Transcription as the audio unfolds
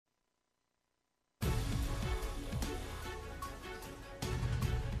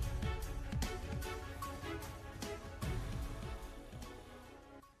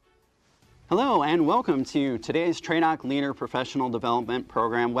Hello and welcome to today's TRADOC Leader Professional Development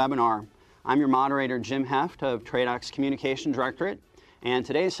Program webinar. I'm your moderator, Jim Heft of TRADOC's Communication Directorate, and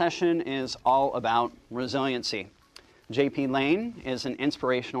today's session is all about resiliency. JP Lane is an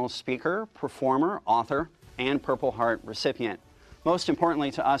inspirational speaker, performer, author, and Purple Heart recipient. Most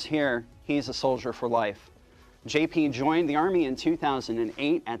importantly to us here, he's a soldier for life. JP joined the Army in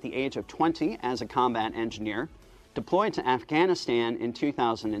 2008 at the age of 20 as a combat engineer, deployed to Afghanistan in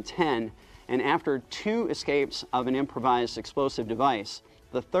 2010, and after 2 escapes of an improvised explosive device,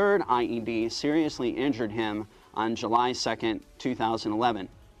 the third IED seriously injured him on July 2nd, 2011.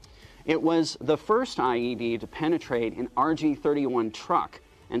 It was the first IED to penetrate an RG-31 truck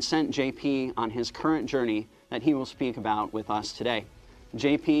and sent JP on his current journey that he will speak about with us today.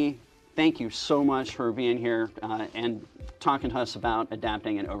 JP, thank you so much for being here and talking to us about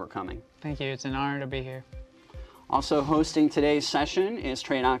adapting and overcoming. Thank you. It's an honor to be here. Also hosting today's session is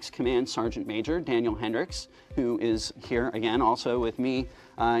TRADOC's Command Sergeant Major Daniel Hendricks, who is here again also with me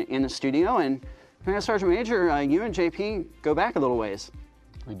in the studio. And Command Sergeant Major, you and JP go back a little ways.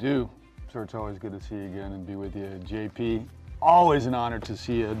 We do. Sir, it's always good to see you again and be with you. JP, always an honor to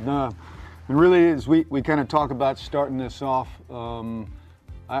see you. And really, as we kind of talk about starting this off, I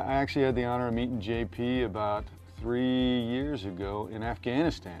actually had the honor of meeting JP about 3 years ago in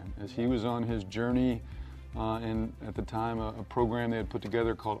Afghanistan as he was on his journey at the time, a program they had put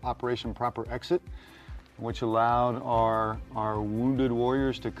together called Operation Proper Exit, which allowed our wounded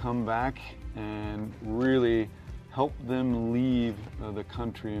warriors to come back and really help them leave the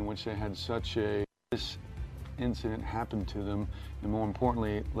country in which they had such this incident happen to them, and more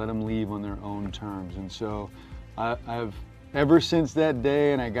importantly, let them leave on their own terms. And so I've ever since that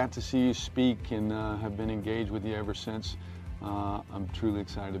day, and I got to see you speak and have been engaged with you ever since, I'm truly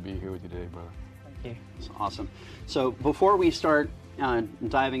excited to be here with you today, brother. Thank you. That's awesome. So before we start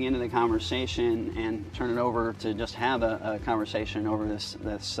diving into the conversation and turn it over to just have a conversation over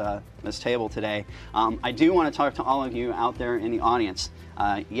this table today, I do want to talk to all of you out there in the audience.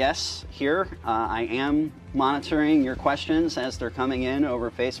 Yes, here I am monitoring your questions as they're coming in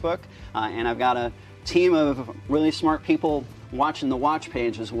over Facebook, and I've got a team of really smart people watching the watch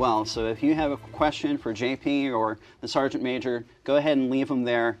page as well. So if you have a question for JP or the Sergeant Major, go ahead and leave them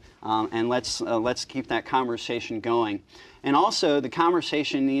there, and let's keep that conversation going. And also, the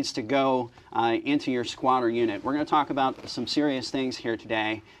conversation needs to go into your squad or unit. We're going to talk about some serious things here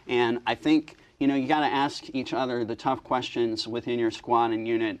today, and I think you got to ask each other the tough questions within your squad and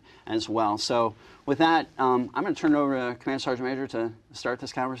unit as well. So with that, I'm going to turn it over to Command Sergeant Major to start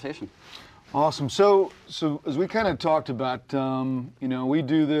this conversation. Awesome. So as we kind of talked about, we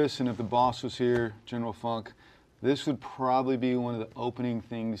do this, and if the boss was here, General Funk, this would probably be one of the opening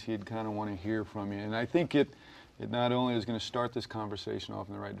things he'd kind of want to hear from you. And I think it not only is going to start this conversation off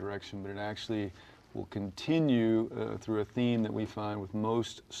in the right direction, but it actually will continue through a theme that we find with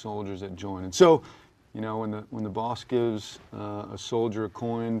most soldiers that join. And so, when the boss gives a soldier a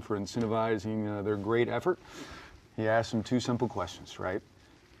coin for incentivizing their great effort, he asks them 2 simple questions, right?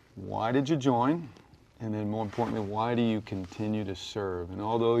 Why did you join? And then more importantly, why do you continue to serve? And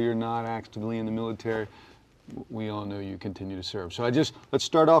although you're not actively in the military, we all know you continue to serve. So let's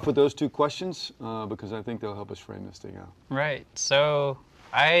start off with those 2 questions because I think they'll help us frame this thing out. Right. So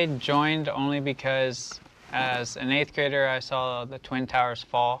I joined only because as an 8th grader, I saw the Twin Towers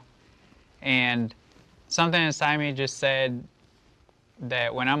fall. And something inside me just said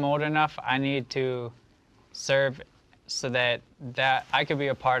that when I'm old enough, I need to serve so that I could be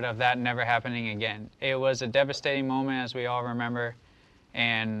a part of that never happening again. It was a devastating moment, as we all remember,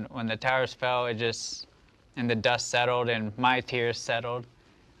 and when the towers fell, and the dust settled and my tears settled,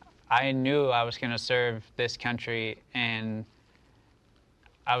 I knew I was going to serve this country, and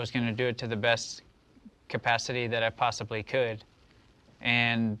I was going to do it to the best capacity that I possibly could.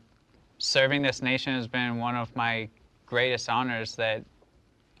 And serving this nation has been one of my greatest honors, that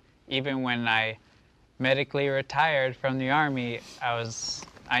even when I medically retired from the Army,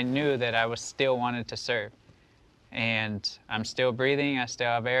 I knew that I still wanted to serve. And I'm still breathing, I still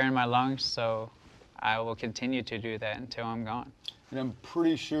have air in my lungs, so I will continue to do that until I'm gone. And I'm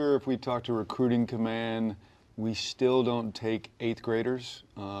pretty sure if we talk to recruiting command, we still don't take 8th graders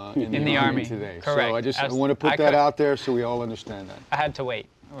in the Army today. Correct. So I want to put that out there so we all understand that. I had to wait,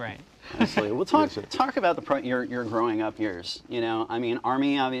 right. Absolutely. We'll talk about your growing up years. I mean,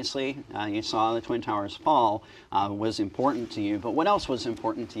 Army, obviously, you saw the Twin Towers fall, was important to you. But what else was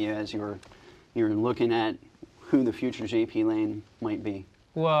important to you as you were looking at who the future JP Lane might be?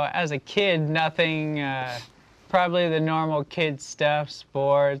 Well, as a kid, nothing, probably the normal kid stuff,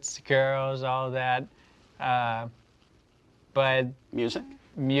 sports, girls, all that. But music?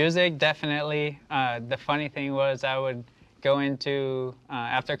 Music, definitely. The funny thing was I would go into,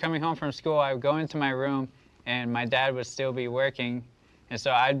 after coming home from school, I would go into my room and my dad would still be working. And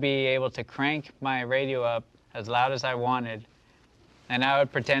so I'd be able to crank my radio up as loud as I wanted. And I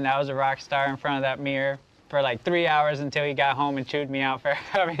would pretend I was a rock star in front of that mirror for like 3 hours until he got home and chewed me out for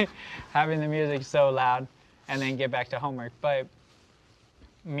having the music so loud, and then get back to homework. But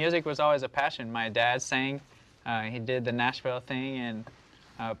music was always a passion. My dad sang. He did the Nashville thing and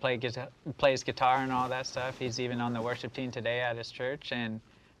plays guitar and all that stuff. He's even on the worship team today at his church. And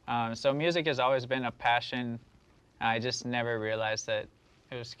so music has always been a passion. I just never realized that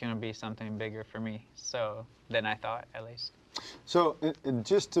it was going to be something bigger for me. So than I thought, at least. So, and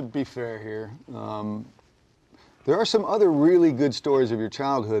just to be fair here, there are some other really good stories of your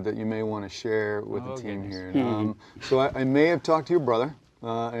childhood that you may want to share with the team goodness. here. So I may have talked to your brother,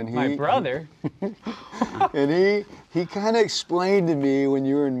 and he. My brother? And he kind of explained to me when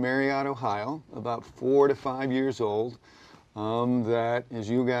you were in Marriott, Ohio, about 4 to 5 years old, that as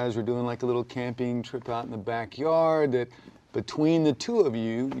you guys were doing like a little camping trip out in the backyard, that between the two of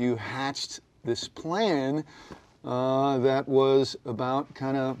you, you hatched this plan that was about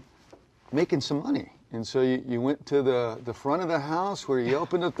kind of making some money. And so you went to the front of the house where you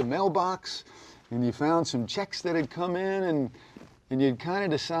opened up the mailbox and you found some checks that had come in, and you'd kind of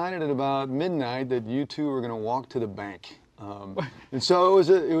decided at about midnight that you two were going to walk to the bank. And so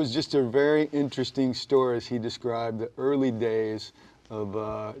it was just a very interesting story as he described the early days of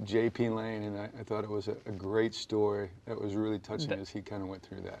JP Lane, and I thought it was a great story that was really touching as he kind of went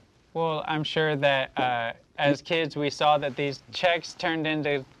through that. Well, I'm sure that as kids we saw that these checks turned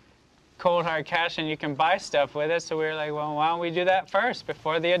into cold hard cash and you can buy stuff with it, so we were like, well, why don't we do that first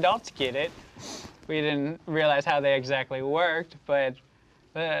before the adults get it? We didn't realize how they exactly worked, but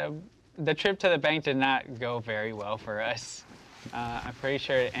the trip to the bank did not go very well for us. I'm pretty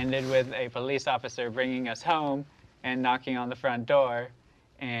sure it ended with a police officer bringing us home and knocking on the front door,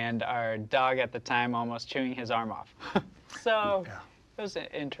 and our dog at the time almost chewing his arm off. So it was an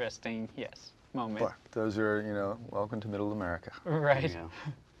interesting, moment. But those are, welcome to Middle America. Right. Yeah.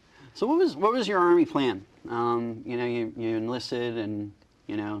 So what was your Army plan? You enlisted and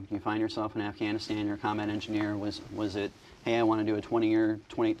you find yourself in Afghanistan. You're a combat engineer. Was it, hey, I want to do a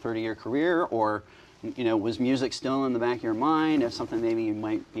 30-year career, or was music still in the back of your mind as something maybe you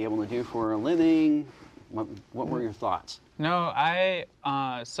might be able to do for a living? What were your thoughts? No,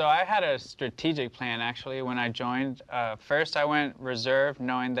 so I had a strategic plan actually when I joined. First, I went reserve,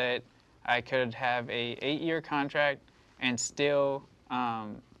 knowing that I could have a 8-year contract and still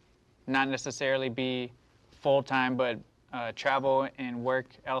not necessarily be full-time, but travel and work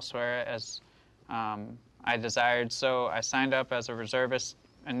elsewhere as I desired. So I signed up as a reservist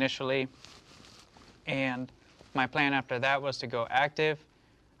initially, and my plan after that was to go active,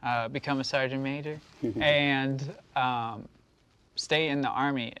 become a sergeant major, and stay in the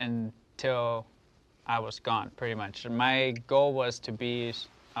Army until I was gone, pretty much. My goal was to be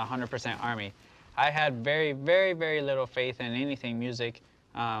 100% Army. I had very, very, very little faith in anything music.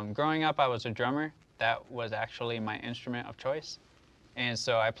 Growing up, I was a drummer. That was actually my instrument of choice. And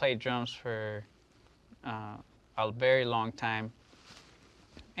so I played drums for a very long time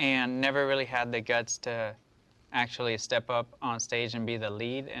and never really had the guts to actually step up on stage and be the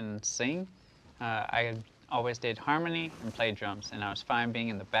lead and sing. I always did harmony and played drums, and I was fine being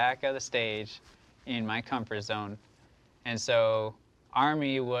in the back of the stage in my comfort zone. And so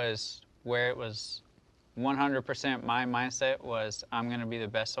Army was where it was 100% my mindset was, I'm going to be the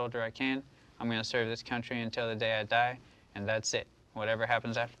best soldier I can. I'm going to serve this country until the day I die, and that's it. Whatever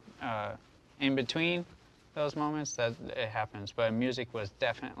happens after, in between those moments, that it happens. But music was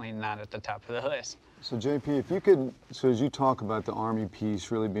definitely not at the top of the list. So JP, if you could, so as you talk about the Army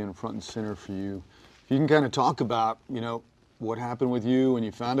piece really being front and center for you, if you can kind of talk about, what happened with you when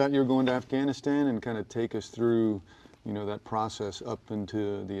you found out you were going to Afghanistan, and kind of take us through, that process up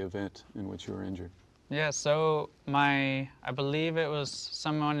into the event in which you were injured. Yeah, so I believe it was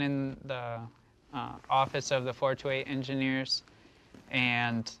someone in the office of the 428 engineers,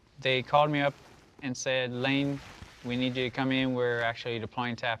 and they called me up and said, Lane, we need you to come in. We're actually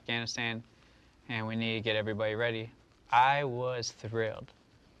deploying to Afghanistan, and we need to get everybody ready. I was thrilled.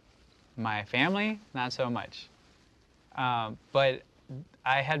 My family, not so much. But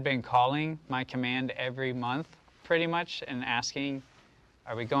I had been calling my command every month, pretty much, and asking,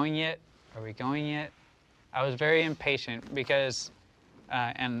 are we going yet? Are we going yet? I was very impatient because,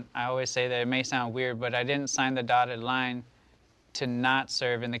 and I always say that it may sound weird, but I didn't sign the dotted line to not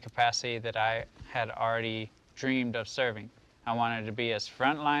serve in the capacity that I had already dreamed of serving. I wanted to be as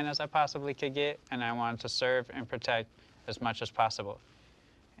frontline as I possibly could get, and I wanted to serve and protect as much as possible.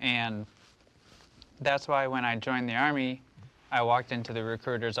 And that's why when I joined the Army, I walked into the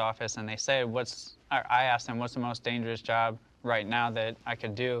recruiter's office and they said, I asked them, what's the most dangerous job right now that I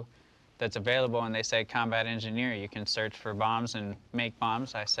could do that's available? And they said, combat engineer. You can search for bombs and make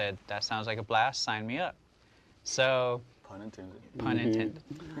bombs. I said, that sounds like a blast. Sign me up. So, Pun intended. pun intended.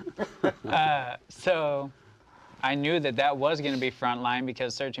 So I knew that that was going to be frontline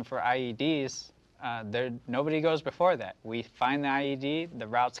because searching for IEDs, nobody goes before that. We find the IED, the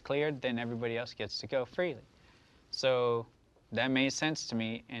route's cleared, then everybody else gets to go freely. So that made sense to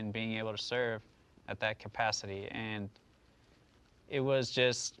me in being able to serve at that capacity. And it was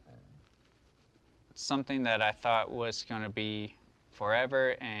just something that I thought was going to be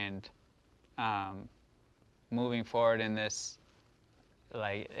forever, and moving forward in this,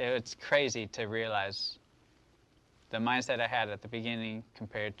 like, it's crazy to realize the mindset I had at the beginning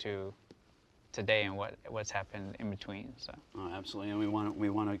compared to today and what's happened in between. So. Oh, absolutely, and we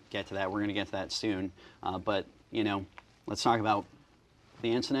want to get to that. We're going to get to that soon. But you know, let's talk about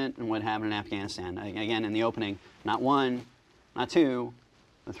the incident and what happened in Afghanistan. Again, in the opening, not one, not two,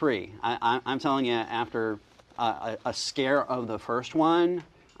 but three. I'm telling you, after a scare of the first one,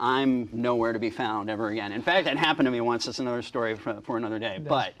 I'm nowhere to be found ever again. In fact, it happened to me once. It's another story for another day.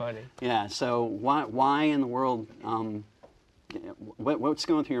 That's funny. Yeah. So why in the world? What's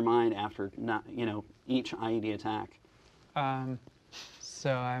going through your mind after each IED attack?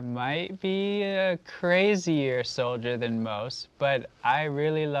 So I might be a crazier soldier than most, but I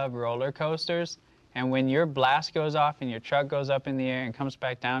really love roller coasters. And when your blast goes off and your truck goes up in the air and comes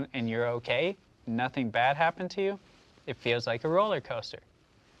back down and you're okay, nothing bad happened to you, it feels like a roller coaster.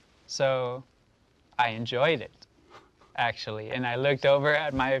 So I enjoyed it, actually. And I looked over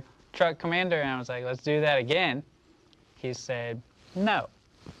at my truck commander and I was like, let's do that again. He said, no.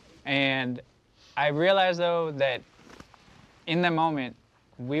 And I realized, though, that in the moment,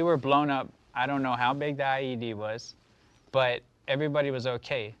 we were blown up. I don't know how big the IED was, but everybody was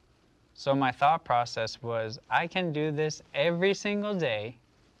okay. So my thought process was, I can do this every single day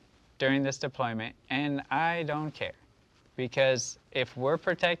during this deployment, and I don't care. Because if we're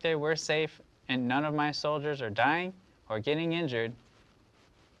protected, we're safe, and none of my soldiers are dying or getting injured,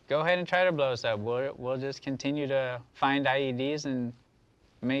 go ahead and try to blow us up. We'll just continue to find IEDs and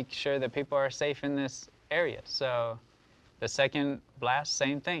make sure that people are safe in this area. So the second blast,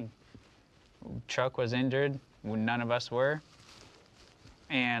 same thing. Truck was injured, none of us were.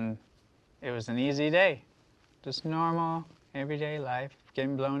 And it was an easy day. Just normal, everyday life,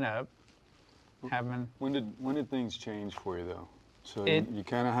 getting blown up. When did things change for you, though? So you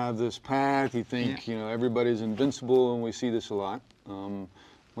kind of have this path, you think, everybody's invincible, and we see this a lot.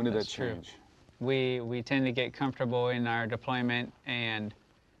 When did that change? True. We tend to get comfortable in our deployment, and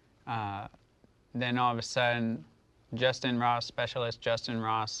then all of a sudden, Specialist Justin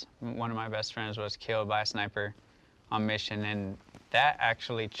Ross, one of my best friends, was killed by a sniper on mission, and that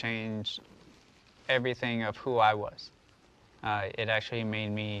actually changed everything of who I was. It actually made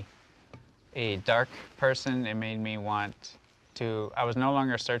me a dark person. It made me want to, I was no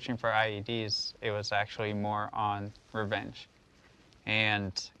longer searching for IEDs, it was actually more on revenge.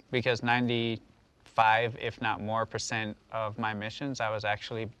 And because 95, if not more, % of my missions, I was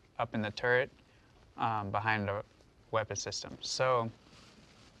actually up in the turret behind a weapon system. So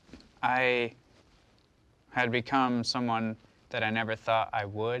I had become someone that I never thought I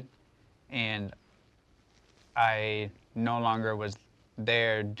would, and I no longer was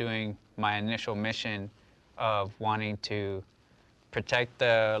there doing my initial mission of wanting to protect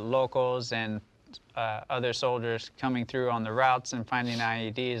the locals and other soldiers coming through on the routes and finding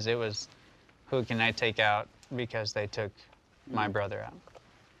IEDs. It was, who can I take out because they took my brother out?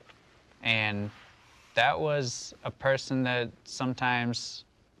 And that was a person that sometimes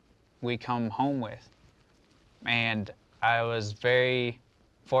we come home with. And I was very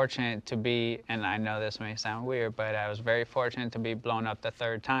fortunate to be, and I know this may sound weird, but I was very fortunate to be blown up the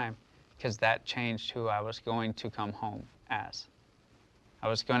third time, because that changed who I was going to come home as. I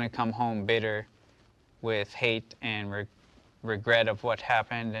was going to come home bitter with hate and regret of what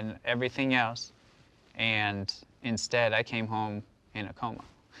happened and everything else, and instead I came home in a coma.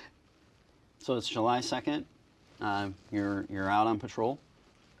 So it's July 2nd. You're out on patrol.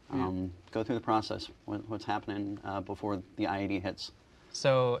 Go through the process. What's happening before the IED hits?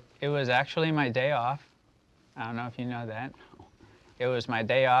 So it was actually my day off. I don't know if you know that. It was my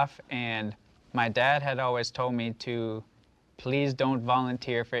day off, and my dad had always told me to please don't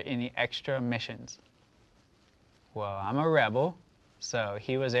volunteer for any extra missions. Well, I'm a rebel, so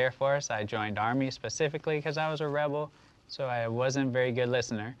he was Air Force. I joined Army specifically because I was a rebel, so I wasn't a very good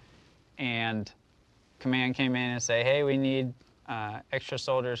listener. And command came in and said, hey, we need extra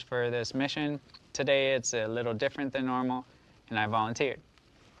soldiers for this mission. Today it's a little different than normal, and I volunteered.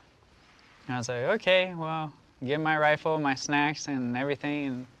 And I was like, okay, well, get my rifle, my snacks, and everything,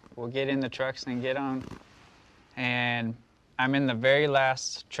 and we'll get in the trucks and get on. And I'm in the very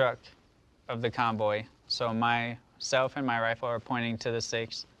last truck of the convoy. So myself and my rifle are pointing to the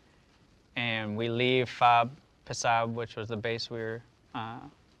 6. And we leave Fob Pasab, which was the base we were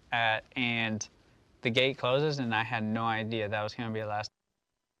at, and the gate closes, and I had no idea that was going to be the last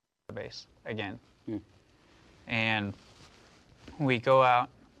base again. And we go out.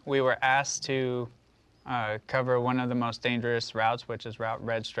 We were asked to cover one of the most dangerous routes, which is Route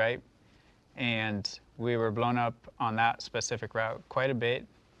Red Stripe, and we were blown up on that specific route quite a bit.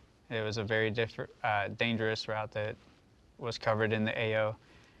 It was a very dangerous route that was covered in the AO,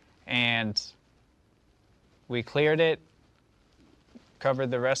 and we cleared it,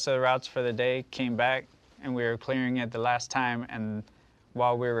 covered the rest of the routes for the day, came back, and we were clearing it the last time, and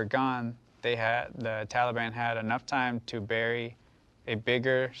while we were gone, the Taliban had enough time to bury a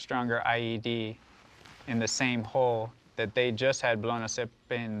bigger, stronger IED in the same hole that they just had blown us up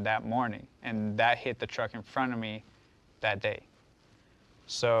in that morning, and that hit the truck in front of me that day.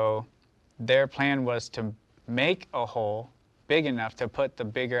 So their plan was to make a hole big enough to put the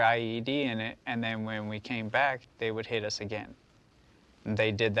bigger IED in it, and then when we came back, they would hit us again. And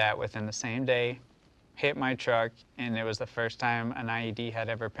they did that within the same day, hit my truck, and it was the first time an IED had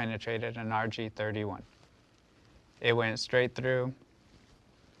ever penetrated an RG-31. It went straight through,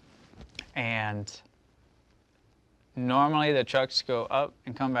 and normally the trucks go up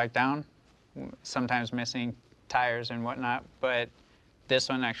and come back down, sometimes missing tires and whatnot, but this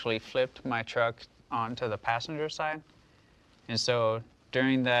one actually flipped my truck onto the passenger side. And so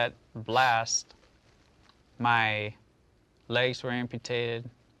during that blast, my legs were amputated,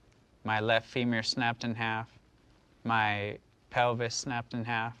 my left femur snapped in half, my pelvis snapped in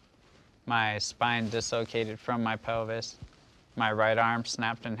half, my spine dislocated from my pelvis, my right arm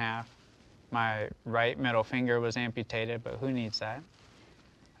snapped in half, my right middle finger was amputated, but who needs that?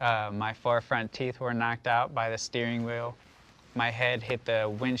 My 4 front teeth were knocked out by the steering wheel. My head hit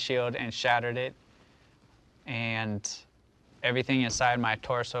the windshield and shattered it, and everything inside my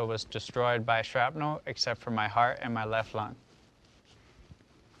torso was destroyed by shrapnel except for my heart and my left lung.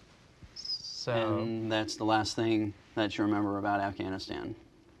 So, and that's the last thing that you remember about Afghanistan.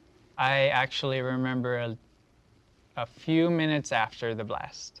 I actually remember a few minutes after the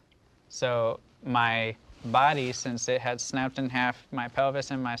blast. So my body, since it had snapped in half, my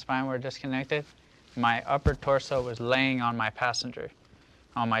pelvis and my spine were disconnected, my upper torso was laying on my passenger,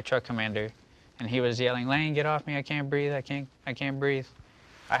 on my truck commander, and he was yelling, "Lane, get off me, I can't breathe, I can't breathe."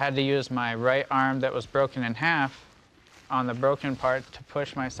 I had to use my right arm that was broken in half on the broken part to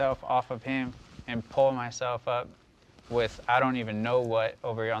push myself off of him and pull myself up with I don't even know what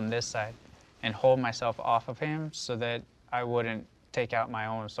over on this side and hold myself off of him so that I wouldn't take out my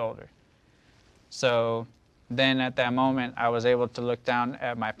own shoulder. So then at that moment, I was able to look down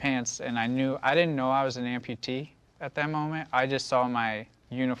at my pants, and I didn't know I was an amputee at that moment. I just saw my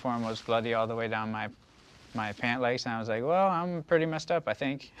uniform was bloody all the way down my pant legs, and I was like, well, I'm pretty messed up, I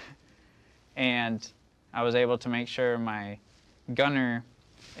think. And I was able to make sure my gunner,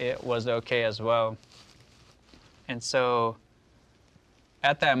 it was okay as well. And so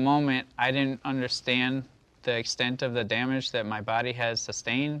at that moment, I didn't understand the extent of the damage that my body has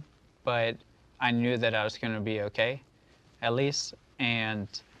sustained, but I knew that I was going to be okay, at least. And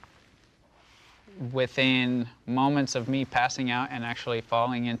within moments of me passing out and actually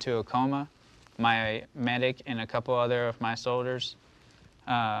falling into a coma, my medic and a couple other of my soldiers,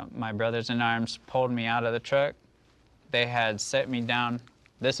 my brothers in arms, pulled me out of the truck. They had set me down.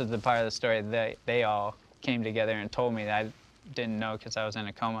 This is the part of the story that they all came together and told me that I didn't know because I was in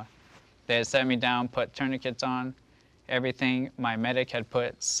a coma. They had set me down, put tourniquets on, everything. My medic had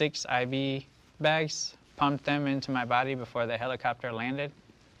put 6 IV bags, pumped them into my body before the helicopter landed.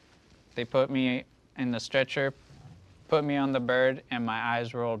 They put me in the stretcher, put me on the bird, and my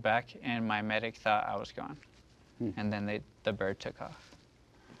eyes rolled back, and my medic thought I was gone. And then the bird took off.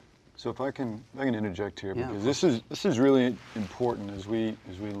 So if I can interject here, Yeah, because this is really important as we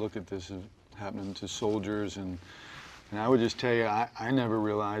look at this as happening to soldiers, and I would just tell you, I never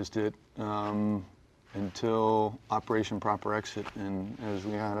realized it until Operation Proper Exit, and as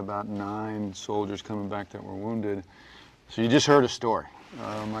we had about 9 soldiers coming back that were wounded. So you just heard a story.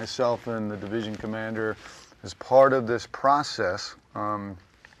 Myself and the division commander, as part of this process,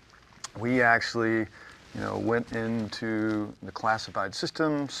 we actually, went into the classified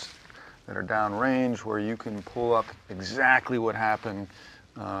systems that are downrange, where you can pull up exactly what happened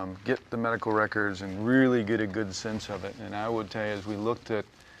get the medical records, and really get a good sense of it. And I would tell you, as we looked at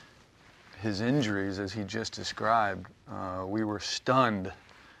his injuries, as he just described, we were stunned,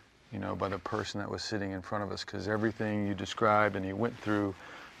 by the person that was sitting in front of us, because everything you described and he went through,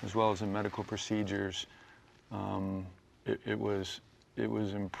 as well as the medical procedures, it was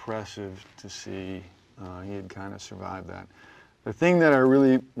impressive to see he had kind of survived that. The thing that I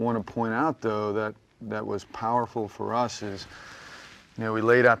really want to point out, though, that was powerful for us is, we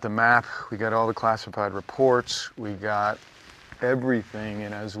laid out the map, we got all the classified reports, we got everything,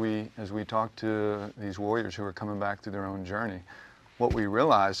 and as we talked to these warriors who were coming back through their own journey, what we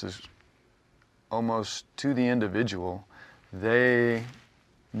realized is almost to the individual, they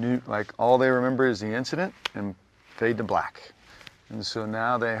knew, like, all they remember is the incident and fade to black. And so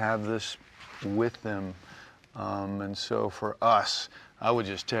now they have this with them. And so for us, I would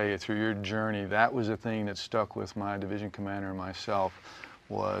just tell you, through your journey, that was the thing that stuck with my division commander and myself,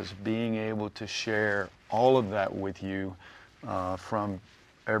 was being able to share all of that with you from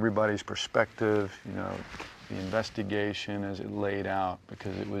everybody's perspective, the investigation as it laid out,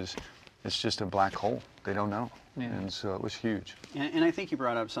 because it's just a black hole. They don't know. Yeah. And so it was huge. And I think you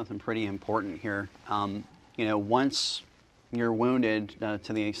brought up something pretty important here. Once you're wounded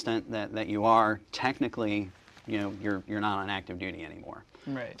to the extent that you are, technically, you're not on active duty anymore.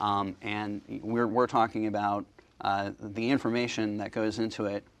 Right. And we're talking about the information that goes into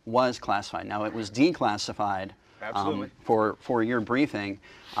it was classified. Now, it was declassified for your briefing,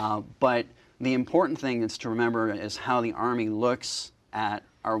 but the important thing is to remember is how the Army looks at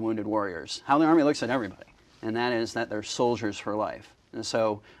our wounded warriors, how the Army looks at everybody, and that is that they're soldiers for life. And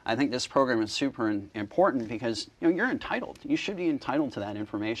so I think this program is super important because you're entitled. You should be entitled to that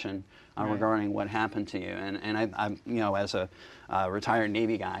information regarding what happened to you. And I as a retired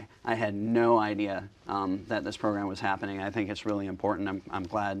Navy guy, I had no idea that this program was happening. I think it's really important. I'm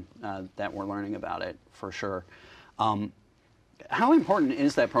glad that we're learning about it for sure. How important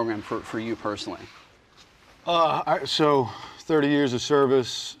is that program for you personally? So 30 years of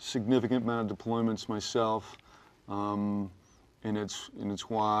service, significant amount of deployments myself. And it's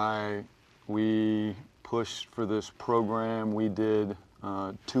why we pushed for this program. We did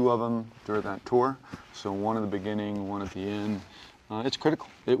 2 of them during that tour, so one at the beginning, one at the end. It's critical.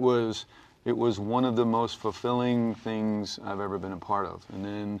 It was one of the most fulfilling things I've ever been a part of. And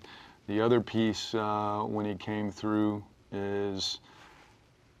then the other piece when he came through is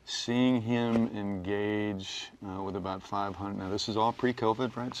seeing him engage with about 500. Now this is all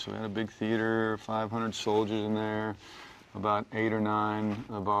pre-COVID, right? So we had a big theater, 500 soldiers in there. About 8 or 9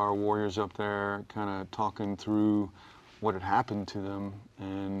 of our warriors up there kind of talking through what had happened to them,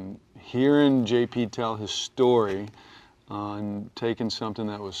 and hearing JP tell his story on taking something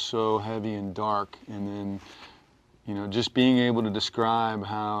that was so heavy and dark, and then just being able to describe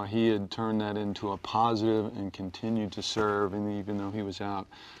how he had turned that into a positive and continued to serve, and even though he was out,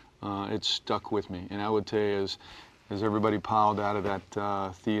 it stuck with me. And I would tell you, as everybody piled out of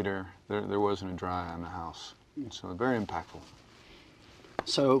that theater, there wasn't a dry eye in the house. So very impactful.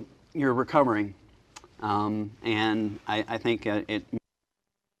 So you're recovering, and I think it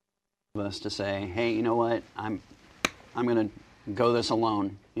of us to say, hey, you know what? I'm going to go this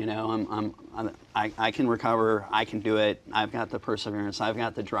alone. I can recover. I can do it. I've got the perseverance. I've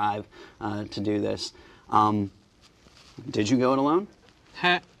got the drive to do this. Did you go it alone?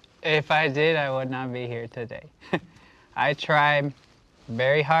 If I did, I would not be here today. I tried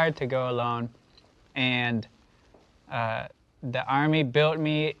very hard to go alone, and the Army built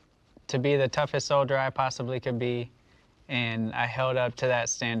me to be the toughest soldier I possibly could be, and I held up to that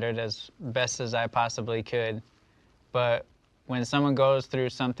standard as best as I possibly could. But when someone goes through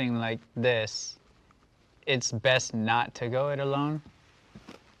something like this, it's best not to go it alone.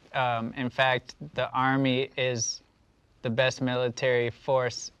 In fact, the Army is the best military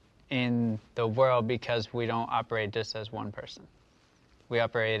force in the world because we don't operate just as one person. We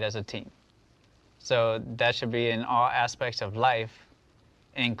operate as a team. So that should be in all aspects of life,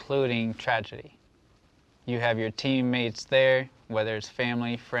 including tragedy. You have your teammates there, whether it's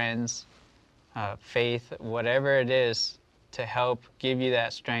family, friends, faith, whatever it is, to help give you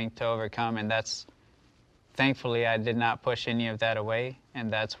that strength to overcome. And that's, thankfully, I did not push any of that away.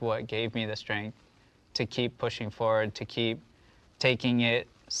 And that's what gave me the strength to keep pushing forward, to keep taking it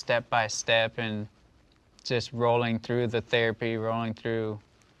step by step and just rolling through the therapy, rolling through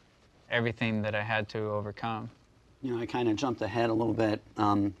everything that I had to overcome. I kind of jumped ahead a little bit.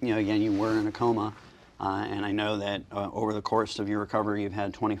 Again, you were in a coma, and I know that over the course of your recovery, you've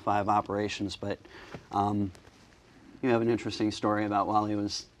had 25 operations, but you have an interesting story about while he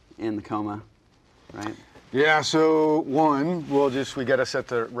was in the coma, right? Yeah, so one, we got to set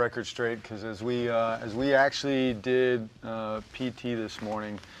the record straight because as we actually did PT this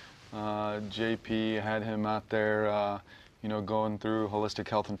morning, JP had him out there, going through holistic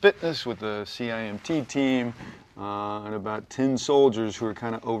health and fitness with the CIMT team and about 10 soldiers who are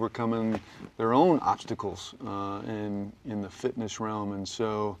kind of overcoming their own obstacles in the fitness realm, and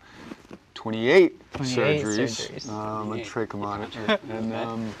so 28 surgeries. A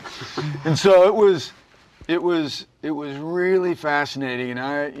tracheotomy, and so it was really fascinating, and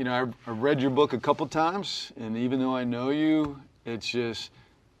I read your book a couple times, and even though I know you, it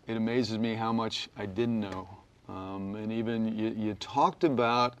amazes me how much I didn't know. And even you talked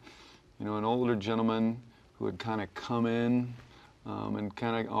about, an older gentleman who had kind of come in and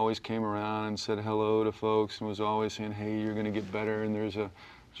kind of always came around and said hello to folks and was always saying, hey, you're going to get better. And there's a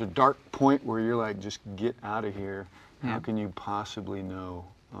dark point where you're like, just get out of here. How can you possibly know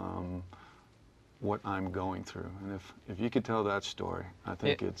what I'm going through? And if you could tell that story, I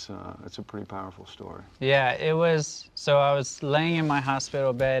think it's a pretty powerful story. Yeah, it was. So I was laying in my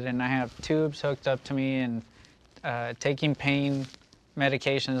hospital bed, and I have tubes hooked up to me and taking pain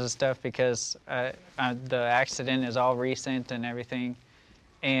medications and stuff because the accident is all recent and everything.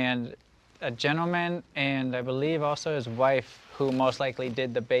 And a gentleman, and I believe also his wife, who most likely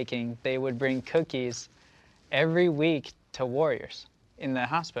did the baking, they would bring cookies every week to warriors in the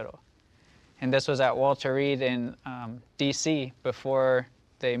hospital. And this was at Walter Reed in DC before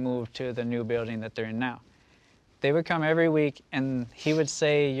they moved to the new building that they're in now. They would come every week, and he would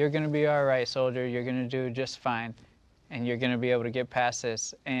say, you're going to be all right, soldier. You're going to do just fine, and you're going to be able to get past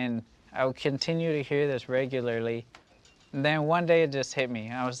this. And I would continue to hear this regularly. And then one day it just hit me.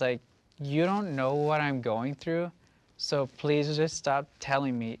 I was like, you don't know what I'm going through, so please just stop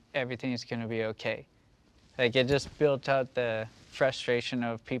telling me everything's going to be okay. Like, it just built up the frustration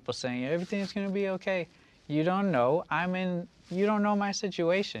of people saying, everything's going to be okay. You don't know. You don't know my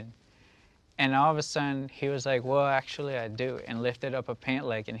situation. And all of a sudden, he was like, well, actually, I do, and lifted up a pant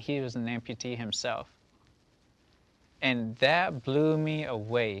leg, and he was an amputee himself. And that blew me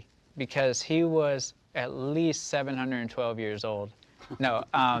away because he was at least 712 years old. No,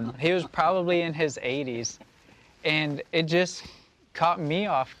 he was probably in his 80s. And it just caught me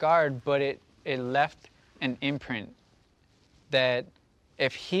off guard, but it left an imprint that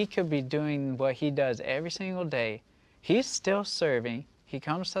if he could be doing what he does every single day, he's still serving. He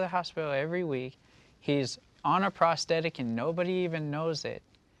comes to the hospital every week. He's on a prosthetic and nobody even knows it.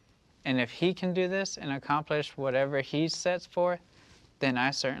 And if he can do this and accomplish whatever he sets forth, then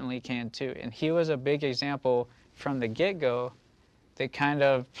I certainly can too. And he was a big example from the get-go that kind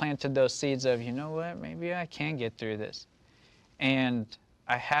of planted those seeds of, you know what, maybe I can get through this. And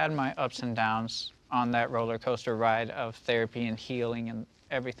I had my ups and downs on that roller coaster ride of therapy and healing and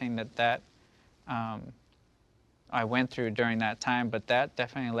everything that I went through during that time, but that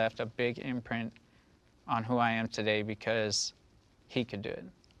definitely left a big imprint on who I am today because he could do it.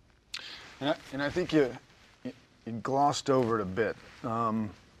 And I think you glossed over it a bit. So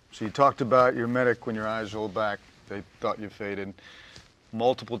you talked about your medic when your eyes rolled back, they thought you faded.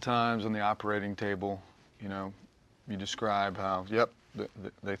 Multiple times on the operating table, you describe how,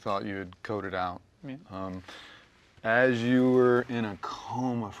 they thought you had coded out. Yeah. As you were in a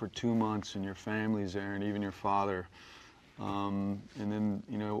coma for 2 months and your family's there and even your father, and then,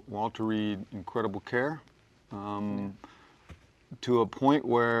 Walter Reed, incredible care, to a point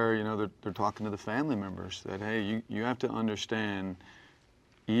where, they're talking to the family members that, hey, you have to understand,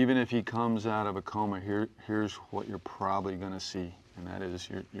 even if he comes out of a coma, here's what you're probably going to see, and that is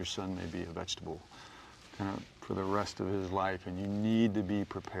your son may be a vegetable kind of for the rest of his life, and you need to be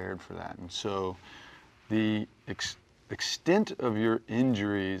prepared for that. And so the extent of your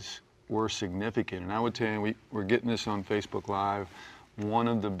injuries were significant. And I would tell you, we're getting this on Facebook Live. One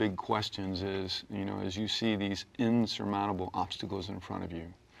of the big questions is, as you see these insurmountable obstacles in front of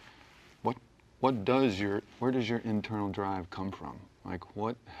you, where does your internal drive come from? Like,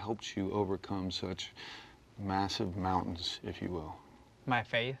 what helps you overcome such massive mountains, if you will? My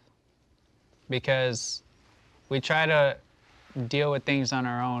faith. Because we try to deal with things on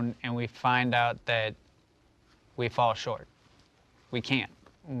our own and we find out that we fall short. We can't.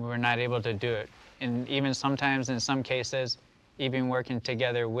 We're not able to do it. And even sometimes, in some cases, even working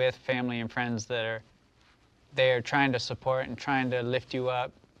together with family and friends that are trying to support and trying to lift you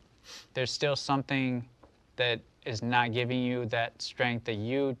up, there's still something that is not giving you that strength that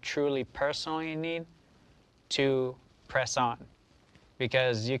you truly personally need to press on.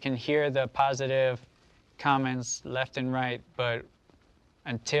 Because you can hear the positive comments left and right, but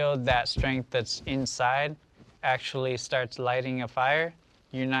until that strength that's inside actually starts lighting a fire,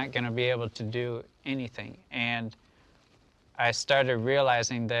 you're not going to be able to do anything. And I started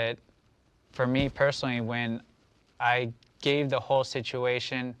realizing that for me personally, when I gave the whole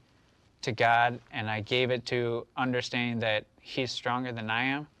situation to God and I gave it to understanding that He's stronger than I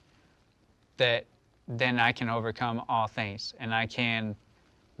am, that then I can overcome all things, and I can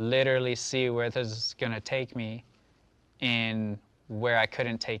literally see where this is going to take me in where I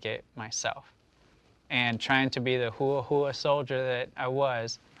couldn't take it myself. And trying to be the hua soldier that I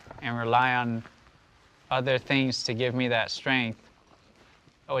was and rely on other things to give me that strength,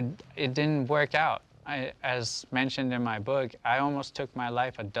 it didn't work out. As mentioned in my book, I almost took my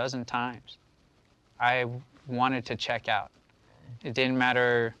life a dozen times. I wanted to check out. It didn't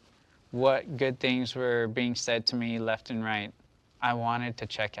matter what good things were being said to me left and right. I wanted to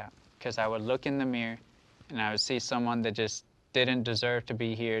check out because I would look in the mirror and I would see someone that just didn't deserve to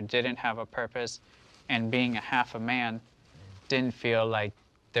be here, didn't have a purpose, and being a half a man, didn't feel like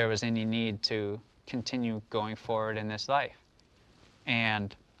there was any need to continue going forward in this life.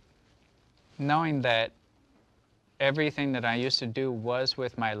 And knowing that everything that I used to do was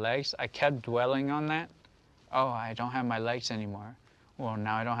with my legs, I kept dwelling on that. Oh, I don't have my legs anymore. Well,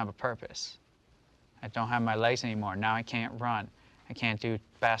 now I don't have a purpose. I don't have my legs anymore. Now I can't run. I can't do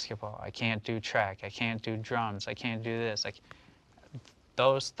basketball. I can't do track. I can't do drums. I can't do this.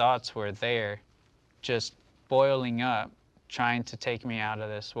 Those thoughts were there, just boiling up, trying to take me out of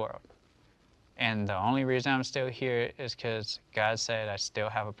this world. And the only reason I'm still here is because God said, I still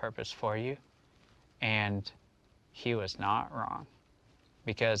have a purpose for you. And He was not wrong,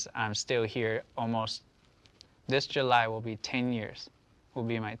 because I'm still here almost. This July will be 10 years. Will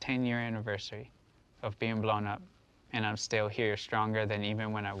be my 10-year anniversary of being blown up. And I'm still here, stronger than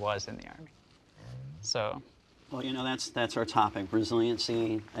even when I was in the Army. So. Well, you know, that's our topic: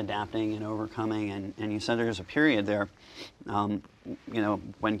 resiliency, adapting, and overcoming. And you said there was a period there, you know,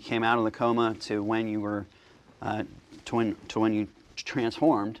 when you came out of the coma to when you were, to when you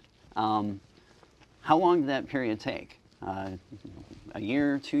transformed. How long did that period take? A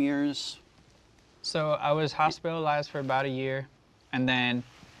year, 2 years? So I was hospitalized for about a year, and then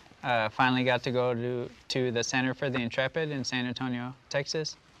finally got to go to the Center for the Intrepid in San Antonio,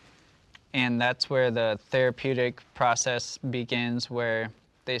 Texas. And that's where the therapeutic process begins, where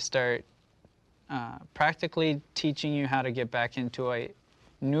they start practically teaching you how to get back into a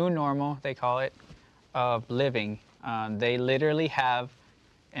new normal, they call it, of living. They literally have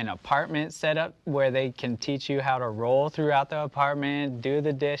an apartment set up where they can teach you how to roll throughout the apartment, do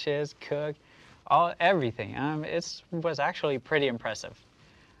the dishes, cook, everything. It was actually pretty impressive.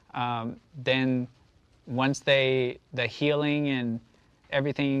 Then once the healing and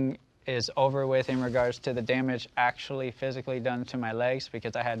everything is over with in regards to the damage actually physically done to my legs,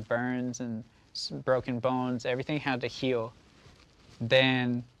 because I had burns and broken bones, everything had to heal,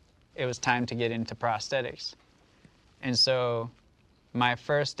 then it was time to get into prosthetics. And so my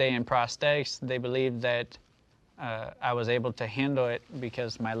first day in prosthetics, they believed that I was able to handle it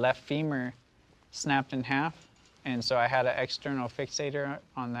because my left femur snapped in half, and so I had an external fixator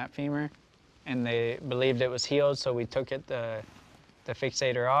on that femur, and they believed it was healed, so we took the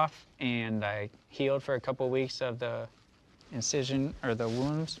fixator off, and I healed for a couple weeks of the incision or the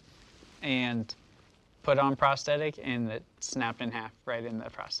wounds, and put on prosthetic, and it snapped in half right in the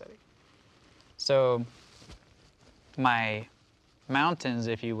prosthetic. So my mountains,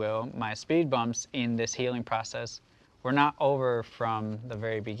 if you will, my speed bumps in this healing process were not over from the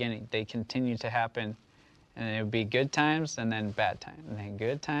very beginning. They continued to happen, and it would be good times and then bad times, and then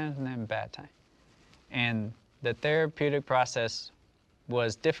good times and then bad times. And the therapeutic process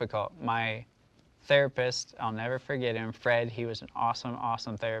was difficult. My therapist, I'll never forget him, Fred, he was an awesome,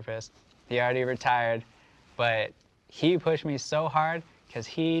 awesome therapist. He already retired, but he pushed me so hard because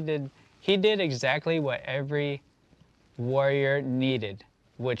he did exactly what every warrior needed,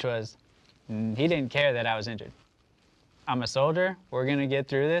 which was, he didn't care that I was injured. I'm a soldier, we're gonna get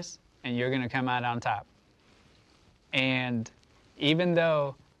through this, and you're gonna come out on top. And even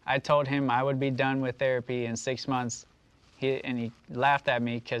though I told him I would be done with therapy in 6 months, he laughed at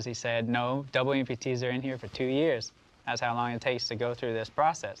me because he said, no, double amputees are in here for 2 years. That's how long it takes to go through this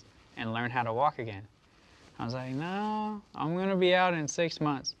process and learn how to walk again. I was like, no, I'm gonna be out in 6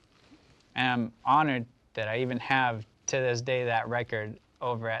 months. And I'm honored that I even have, to this day, that record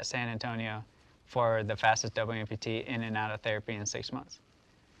over at San Antonio for the fastest double amputee in and out of therapy in 6 months.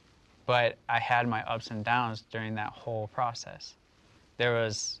 But I had my ups and downs during that whole process. There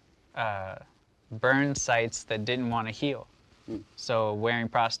was burn sites that didn't want to heal. So wearing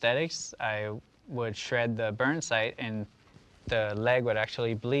prosthetics, I would shred the burn site and the leg would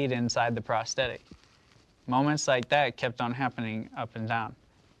actually bleed inside the prosthetic. Moments like that kept on happening up and down.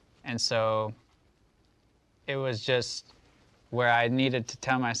 And so it was just where I needed to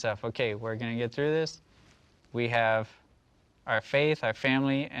tell myself, okay, we're going to get through this. We have our faith, our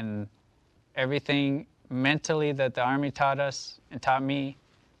family, and everything mentally that the Army taught us and taught me,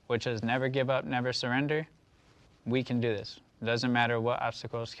 which is never give up, never surrender. We can do this. It doesn't matter what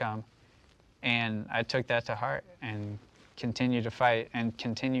obstacles come. And I took that to heart and continue to fight and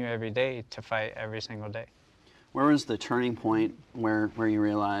continue every day to fight every single day. Where was the turning point where you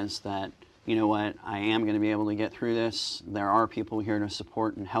realized that, you know what, I am going to be able to get through this. There are people here to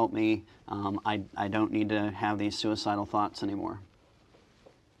support and help me. I don't need to have these suicidal thoughts anymore.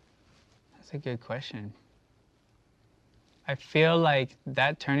 That's a good question. I feel like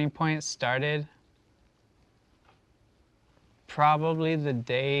that turning point started probably the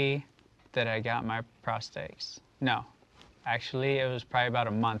day that I got my prosthetics. No, actually it was probably about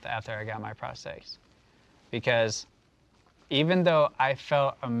a month after I got my prosthetics. Because even though I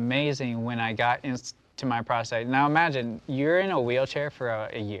felt amazing when I got into my prosthetic, now imagine you're in a wheelchair for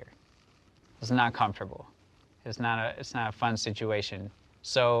a year. It's not comfortable. It's not a fun situation.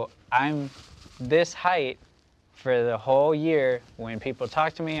 So I'm this height for the whole year. When people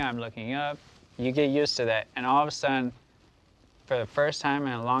talk to me, I'm looking up. You get used to that. And all of a sudden, for the first time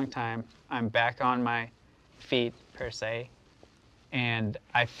in a long time, I'm back on my feet, per se. And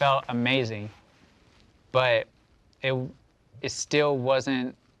I felt amazing. But it still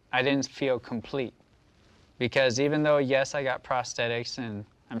wasn't, I didn't feel complete. Because even though, yes, I got prosthetics and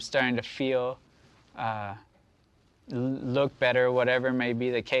I'm starting to feel, look better, whatever may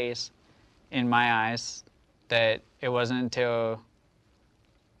be the case in my eyes, that it wasn't until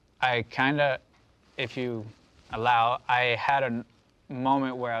I kind of, if you allow, I had a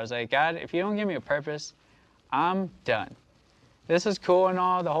moment where I was like, God, if you don't give me a purpose, I'm done. This is cool and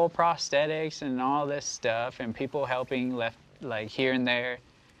all, the whole prosthetics and all this stuff and people helping left like here and there.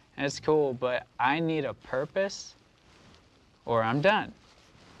 And it's cool, but I need a purpose or I'm done.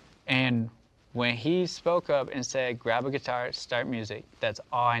 And when he spoke up and said, grab a guitar, start music, that's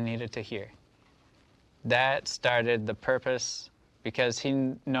all I needed to hear. That started the purpose because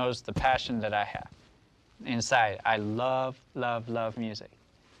he knows the passion that I have inside. I love, love, love music.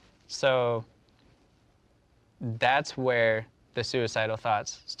 So that's where the suicidal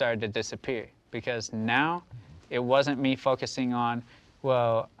thoughts started to disappear, because now it wasn't me focusing on,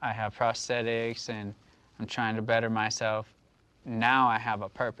 well, I have prosthetics and I'm trying to better myself. Now I have a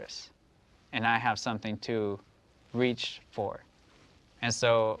purpose and I have something to reach for. And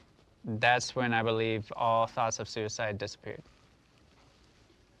so that's when I believe all thoughts of suicide disappeared.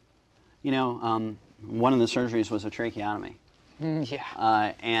 You know, one of the surgeries was a tracheotomy.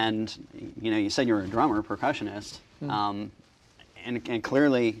 Yeah. And, you know, you said you were a drummer, percussionist. And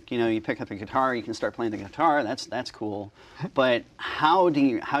clearly, you know, you pick up a guitar, you can start playing the guitar. That's cool. But how do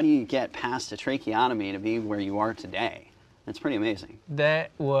you get past a tracheotomy to be where you are today? It's pretty amazing.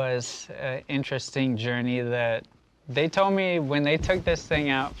 That was an interesting journey that they told me when they took this thing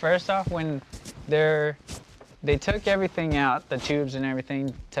out. First off, when they took everything out, the tubes and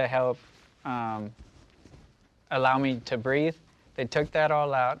everything to help allow me to breathe, they took that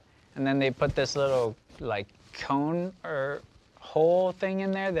all out, and then they put this little like cone or hole thing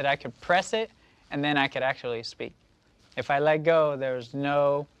in there that I could press it, and then I could actually speak. If I let go, there was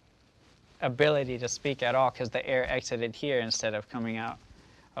no ability to speak at all because the air exited here instead of coming out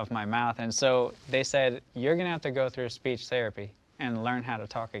of my mouth. And so they said, you're gonna have to go through speech therapy and learn how to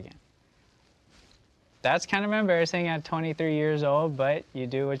talk again. That's kind of embarrassing at 23 years old, but you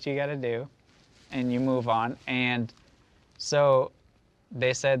do what you gotta do and you move on. And so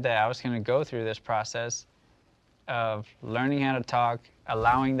they said that I was gonna go through this process of learning how to talk,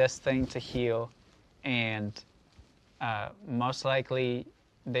 allowing this thing to heal, and most likely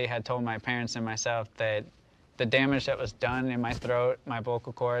they had told my parents and myself that the damage that was done in my throat, my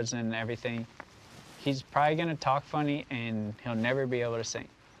vocal cords and everything, he's probably gonna talk funny and he'll never be able to sing.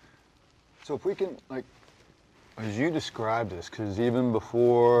 So if we can, like, as you describe this, because even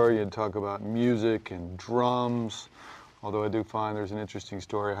before you'd talk about music and drums, although I do find there's an interesting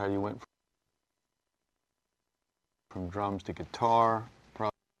story how you went from drums to guitar.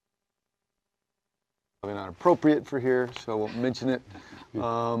 Probably not appropriate for here, so I won't mention it.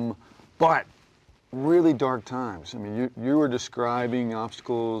 But really dark times. I mean, you were describing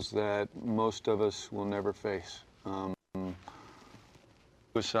obstacles that most of us will never face.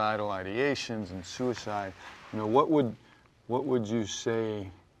 Suicidal ideations and suicide. You know, what would you say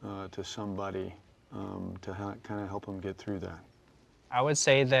to somebody to kind of help them get through that? I would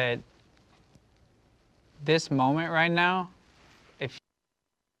say that this moment right now,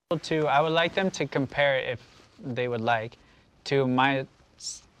 I would like them to compare it, if they would like, to my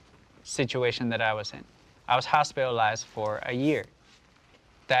situation that I was in. I was hospitalized for a year.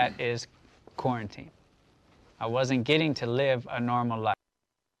 That is quarantine. I wasn't getting to live a normal life,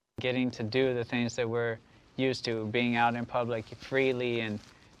 getting to do the things that we're used to, being out in public freely, and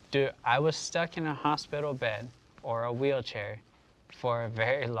I was stuck in a hospital bed or a wheelchair for a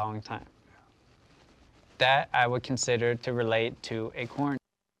very long time. That I would consider to relate to a quarantine.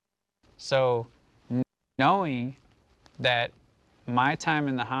 So knowing that my time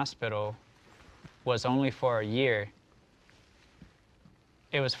in the hospital was only for a year,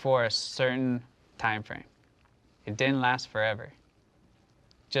 it was for a certain time frame. It didn't last forever.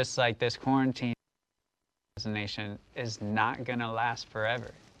 Just like this quarantine as a nation is not gonna last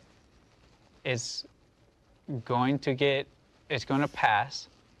forever. It's going to pass,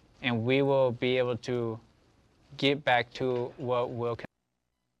 and we will be able to get back to what will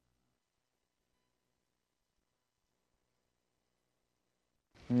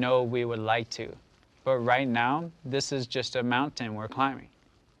know we would like to. But right now, this is just a mountain we're climbing.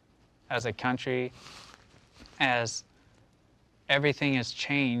 As a country, as everything has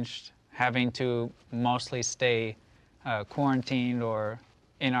changed, having to mostly stay quarantined or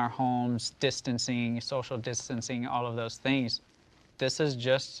in our homes, distancing, social distancing, all of those things, this is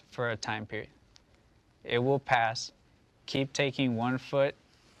just for a time period. It will pass. Keep taking one foot,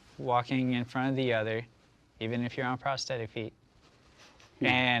 walking in front of the other, even if you're on prosthetic feet.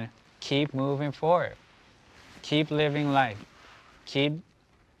 And keep moving forward. Keep living life. Keep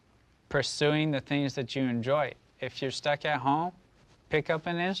pursuing the things that you enjoy. If you're stuck at home, pick up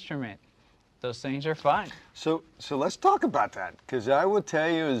an instrument. Those things are fun. So let's talk about that, because I will tell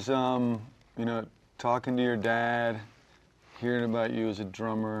you, as talking to your dad, hearing about you as a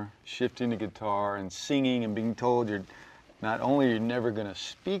drummer, shifting to guitar and singing, and being told you're not only you're never going to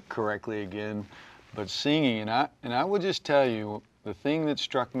speak correctly again, but singing. And I will just tell you, the thing that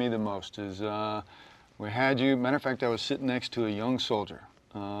struck me the most is we had you. Matter of fact, I was sitting next to a young soldier,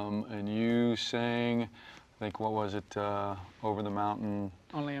 and you sang, I think, what was it, Over the Mountain?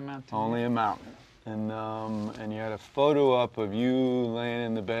 Only a Mountain. Only a Mountain. And you had a photo up of you laying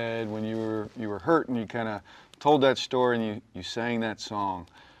in the bed when you were hurt, and you kind of told that story, and you sang that song.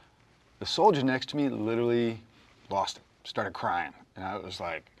 The soldier next to me literally lost it, started crying, and I was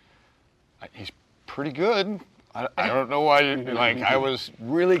like, he's pretty good. I don't know why I was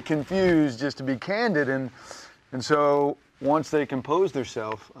really confused, just to be candid, and so once they composed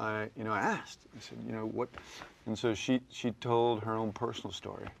themselves, I asked. I said, what? And so she told her own personal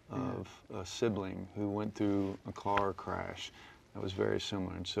story of a sibling who went through a car crash that was very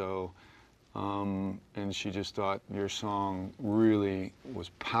similar, and so and she just thought your song really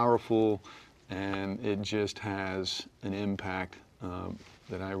was powerful, and it just has an impact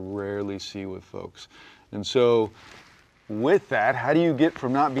that I rarely see with folks. And so with that, how do you get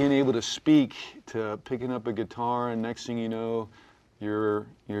from not being able to speak to picking up a guitar, and next thing you know, you're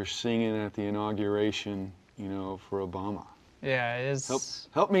singing at the inauguration, for Obama? Yeah, it is.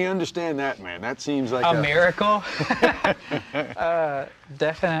 Help me understand that, man. That seems like a miracle.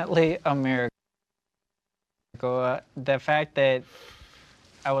 Definitely a miracle. The fact that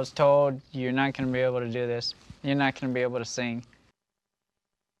I was told you're not going to be able to do this, you're not going to be able to sing,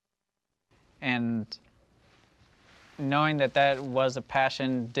 and knowing that was a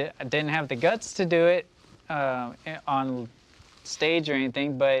passion, I didn't have the guts to do it on stage or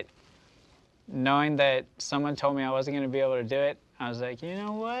anything, but knowing that someone told me I wasn't going to be able to do it, I was like, you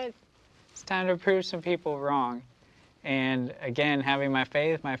know what? It's time to prove some people wrong. And again, having my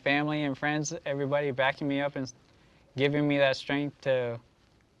faith, my family and friends, everybody backing me up and giving me that strength to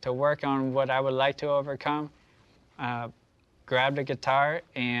work on what I would like to overcome, grabbed a guitar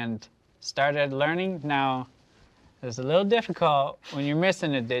and started learning. Now, it's a little difficult when you're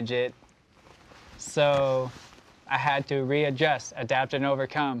missing a digit, so I had to readjust, adapt, and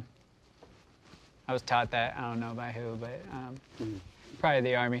overcome. I was taught that, I don't know by who, but probably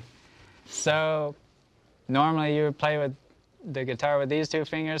the Army. So normally you would play with the guitar with these two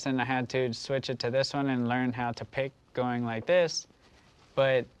fingers, and I had to switch it to this one and learn how to pick going like this.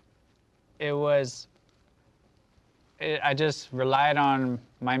 But I just relied on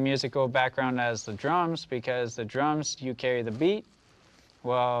my musical background as the drums, because the drums, you carry the beat.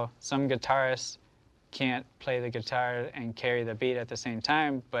 Well, some guitarists can't play the guitar and carry the beat at the same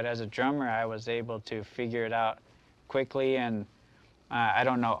time, but as a drummer, I was able to figure it out quickly, and I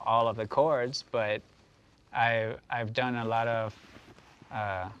don't know all of the chords, but I've done a lot of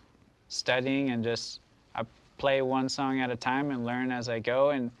studying, and I play one song at a time and learn as I go.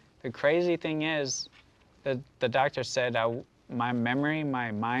 And the crazy thing is, the doctor said my memory,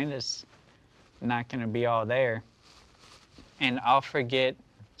 my mind is not going to be all there, and I'll forget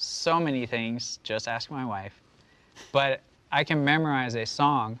so many things, just ask my wife, but I can memorize a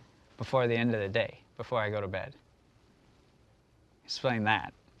song before the end of the day, before I go to bed. Explain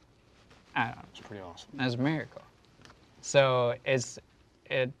that. I don't know. It's pretty awesome. That's a miracle. So it's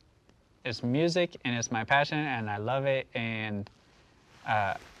music, and it's my passion, and I love it, and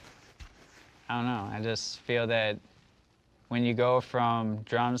I don't know, I just feel that when you go from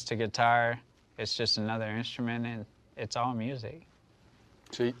drums to guitar, it's just another instrument, and it's all music.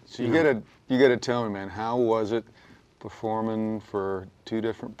 So you gotta tell me, man, how was it performing for 2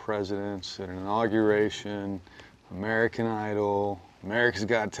 different presidents at an inauguration, American Idol, America's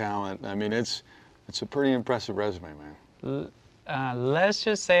Got Talent? I mean, it's a pretty impressive resume, man. Let's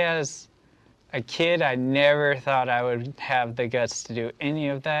just say as a kid, I never thought I would have the guts to do any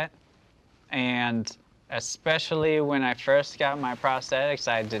of that. And especially when I first got my prosthetics,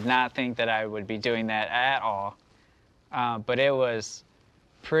 I did not think that I would be doing that at all. But it was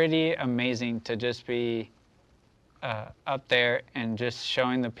pretty amazing to just be up there and just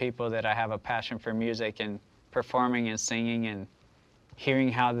showing the people that I have a passion for music, and performing and singing and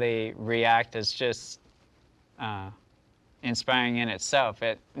hearing how they react is just inspiring in itself.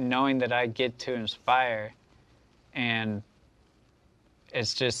 Knowing that I get to inspire, and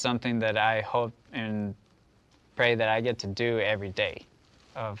it's just something that I hope and pray that I get to do every day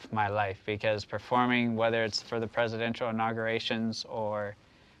of my life, because performing, whether it's for the presidential inaugurations or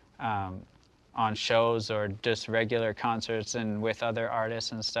on shows or just regular concerts and with other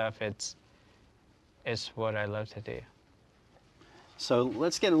artists and stuff, it's what I love to do. So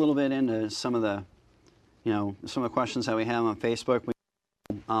let's get a little bit into some of the, some of the questions that we have on Facebook.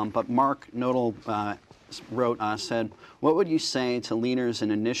 But Mark Nodal said, what would you say to leaders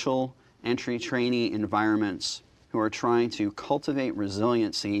in initial entry trainee environments who are trying to cultivate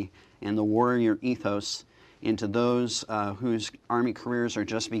resiliency and the warrior ethos into those whose Army careers are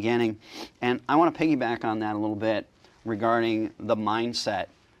just beginning? And I want to piggyback on that a little bit regarding the mindset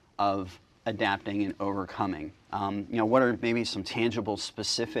of adapting and overcoming. What are maybe some tangible,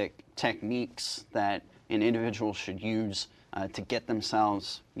 specific techniques that an individual should use to get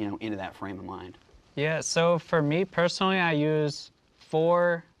themselves, into that frame of mind? Yeah, so for me personally, I use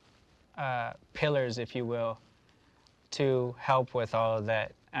 4 pillars, if you will, to help with all of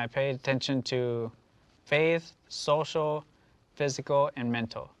that. I pay attention to faith, social, physical, and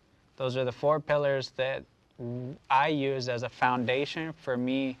mental. Those are the 4 pillars that I use as a foundation for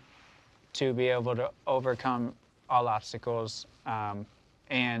me to be able to overcome all obstacles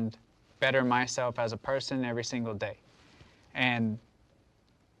and better myself as a person every single day. And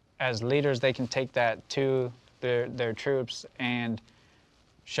as leaders, they can take that to their troops and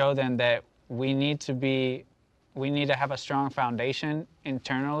show them that we need to have a strong foundation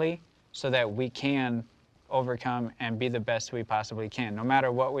internally so that we can overcome and be the best we possibly can, no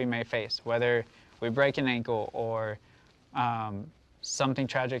matter what we may face, whether we break an ankle or something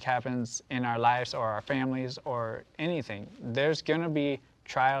tragic happens in our lives or our families or anything. There's going to be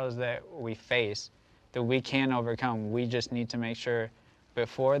trials that we face that we can overcome. We just need to make sure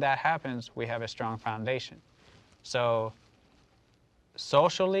before that happens, we have a strong foundation. So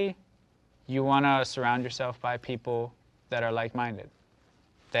socially, you want to surround yourself by people that are like-minded,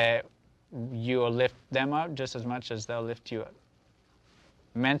 that you will lift them up just as much as they'll lift you up.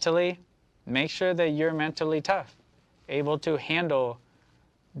 Mentally, make sure that you're mentally tough, able to handle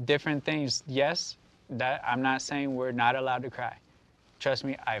different things. Yes, that I'm not saying we're not allowed to cry. Trust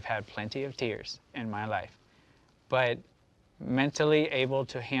me, I've had plenty of tears in my life. But mentally able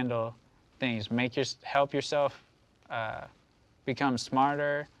to handle things, help yourself become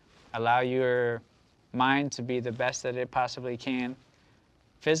smarter, allow your mind to be the best that it possibly can.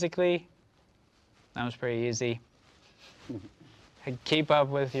 Physically, that was pretty easy. Keep up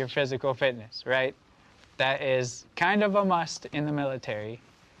with your physical fitness, right? That is kind of a must in the military.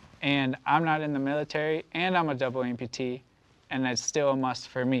 And I'm not in the military, and I'm a double amputee, and that's still a must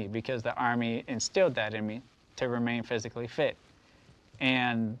for me because the Army instilled that in me to remain physically fit.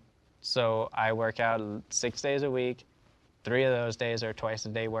 And so I work out 6 days a week. 3 of those days are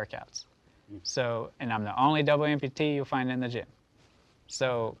twice-a-day workouts. So, and I'm the only double amputee you'll find in the gym.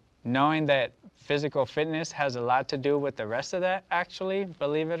 So knowing that physical fitness has a lot to do with the rest of that, actually,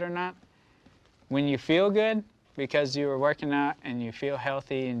 believe it or not, when you feel good because you were working out and you feel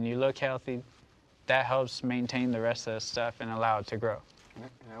healthy and you look healthy, that helps maintain the rest of the stuff and allow it to grow.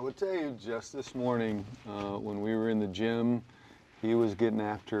 I would tell you, just this morning when we were in the gym, he was getting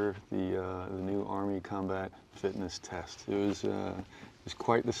after the new Army combat fitness test. It was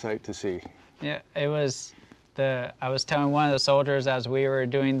quite the sight to see. Yeah, it was I was telling one of the soldiers as we were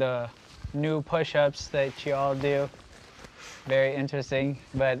doing the new push-ups that you all do, very interesting.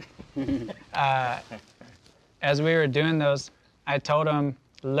 But as we were doing those, I told him,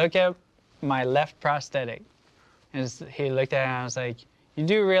 look at my left prosthetic. And he looked at it and I was like, you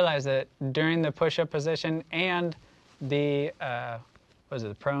do realize that during the push-up position and the, was it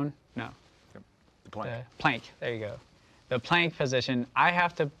the prone? No. The plank. The plank, there you go. The plank position, I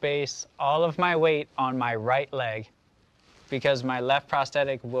have to base all of my weight on my right leg because my left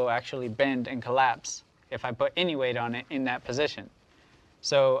prosthetic will actually bend and collapse if I put any weight on it in that position.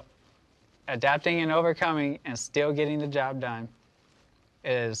 So adapting and overcoming and still getting the job done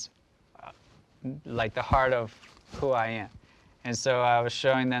is like the heart of who I am. And so I was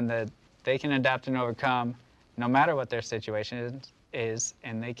showing them that they can adapt and overcome no matter what their situation is,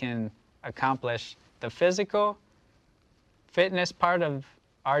 and they can accomplish the physical fitness part of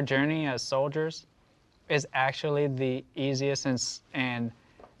our journey as soldiers is actually the easiest and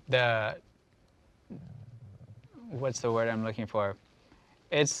the, what's the word I'm looking for?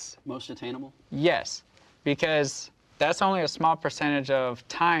 It's Most attainable? yes, because that's only a small percentage of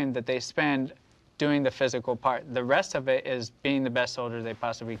time that they spend doing the physical part. The rest of it is being the best soldier they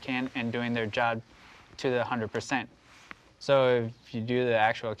possibly can and doing their job to the 100%. So if you do the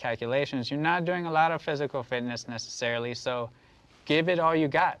actual calculations, you're not doing a lot of physical fitness necessarily, so give it all you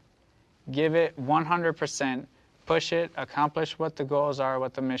got. Give it 100%, push it, accomplish what the goals are,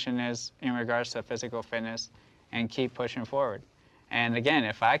 what the mission is in regards to physical fitness, and keep pushing forward. And again,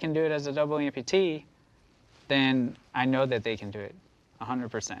 if I can do it as a double amputee, then I know that they can do it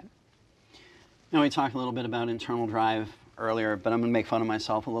 100%. Now, we talked a little bit about internal drive earlier, but I'm going to make fun of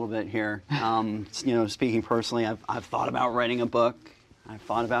myself a little bit here. You know, speaking personally, I've thought about writing a book. I've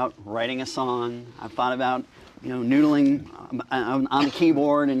thought about writing a song. I've thought about, you know, noodling on the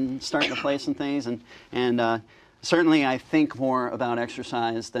keyboard and starting to play some things. And certainly, I think more about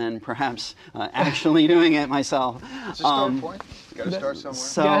exercise than perhaps actually doing it myself. It's a start point. You got to start somewhere.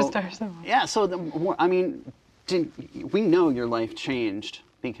 So, You gotta start somewhere. yeah, so, I mean, we know your life changed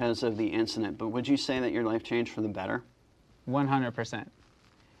because of the incident, but would you say that your life changed for the better? 100%.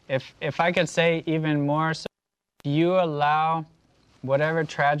 If I could say even more, so you allow whatever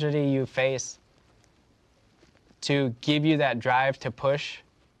tragedy you face to give you that drive to push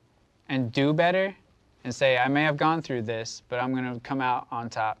and do better and say, I may have gone through this, but I'm going to come out on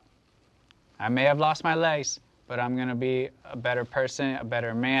top. I may have lost my legs, but I'm going to be a better person, a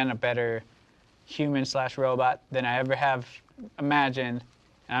better man, a better human/robot than I ever have imagined,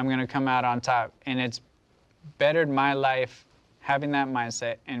 and I'm going to come out on top. And it's bettered my life having that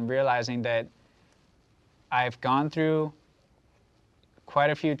mindset and realizing that I've gone through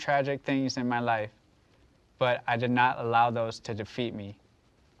quite a few tragic things in my life, but I did not allow those to defeat me.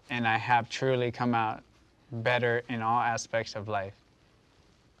 And I have truly come out better in all aspects of life.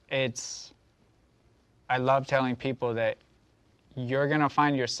 I love telling people that you're gonna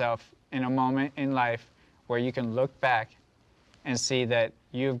find yourself in a moment in life where you can look back and see that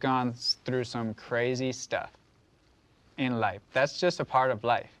you've gone through some crazy stuff in life. That's just a part of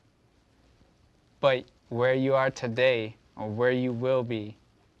life. But where you are today, or where you will be,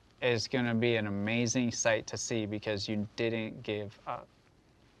 is gonna be an amazing sight to see because you didn't give up.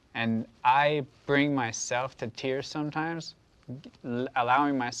 And I bring myself to tears sometimes,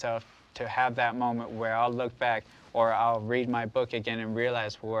 allowing myself to have that moment where I'll look back or I'll read my book again and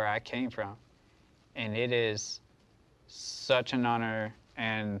realize where I came from. And it is such an honor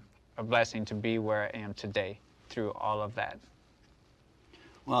and a blessing to be where I am today through all of that.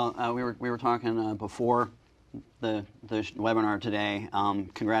 Well, we were talking before the webinar today.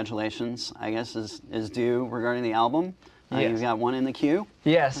 Congratulations, I guess, is due regarding the album. Yes. You've got one in the queue?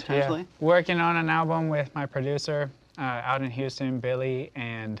 Yes, yeah. Potentially? Working on an album with my producer out in Houston, Billy,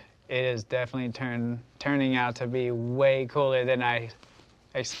 and it is definitely turning out to be way cooler than I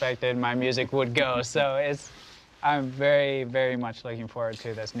expected my music would go. So I'm very, very much looking forward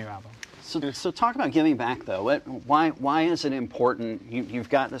to this new album. So talk about giving back, though. Why is it important? You've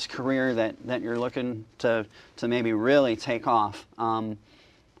got this career that you're looking to maybe really take off.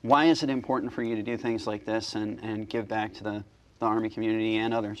 Why is it important for you to do things like this and give back to the Army community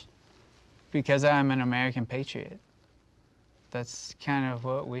and others? Because I'm an American patriot. That's kind of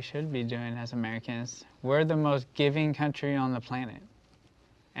what we should be doing as Americans. We're the most giving country on the planet.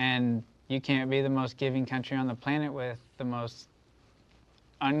 And you can't be the most giving country on the planet with the most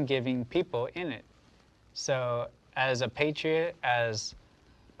ungiving people in it. So as a patriot, as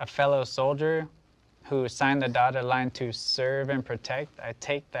a fellow soldier who signed the dotted line to serve and protect, I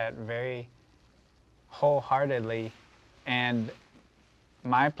take that very wholeheartedly. And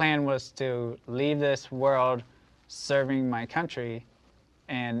my plan was to leave this world serving my country,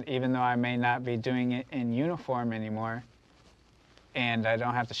 and even though I may not be doing it in uniform anymore, and I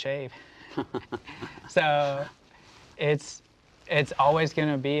don't have to shave. So it's always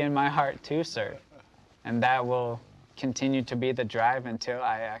going to be in my heart to serve, and that will continue to be the drive until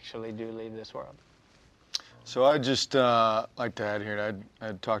I actually do leave this world. So I'd just like to add here,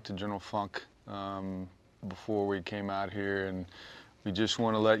 I'd talked to General Funk before we came out here, and we just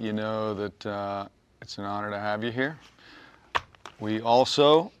want to let you know that it's an honor to have you here. We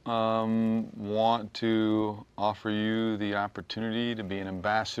also want to offer you the opportunity to be an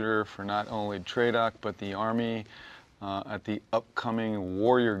ambassador for not only TRADOC but the Army at the upcoming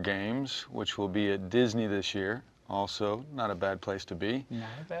Warrior Games, which will be at Disney this year. Also, not a bad place to be. Not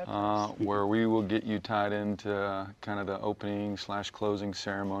a bad place. Where we will get you tied into kind of the opening / closing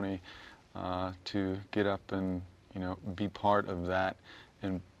ceremony to get up and, be part of that.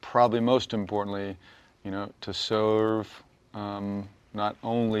 And probably most importantly, to serve not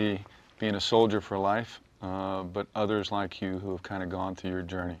only being a soldier for life, but others like you who have kind of gone through your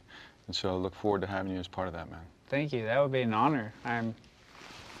journey. And so I look forward to having you as part of that, man. Thank you. That would be an honor. I'm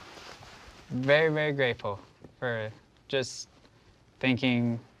very, very grateful for just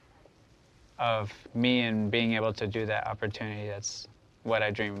thinking of me and being able to do that opportunity. That's what I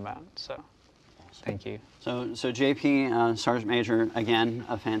dream about. So thank you. So JP, Sergeant Major, again,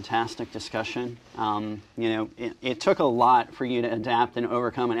 a fantastic discussion. It took a lot for you to adapt and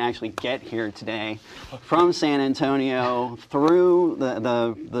overcome and actually get here today from San Antonio through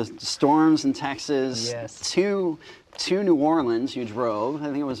the storms in Texas. Yes. to New Orleans. You drove, I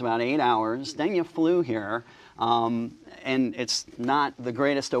think it was about 8 hours. Then you flew here. And it's not the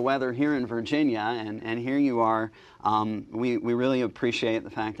greatest of weather here in Virginia, and here you are. We really appreciate the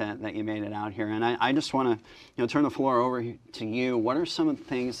fact that you made it out here. And I just want to turn the floor over to you. What are some of the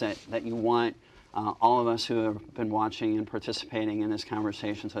things that you want all of us who have been watching and participating in this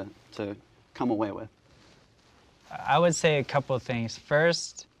conversation to come away with? I would say a couple of things.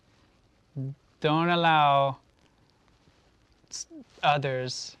 First, don't allow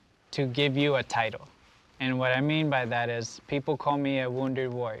others to give you a title. And what I mean by that is people call me a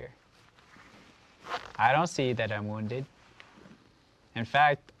wounded warrior. I don't see that I'm wounded. In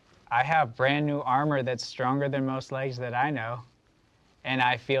fact, I have brand new armor that's stronger than most legs that I know. And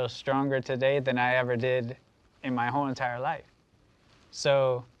I feel stronger today than I ever did in my whole entire life.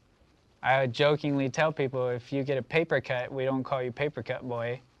 So I jokingly tell people, if you get a paper cut, we don't call you paper cut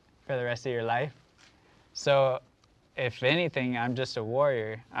boy for the rest of your life. So if anything, I'm just a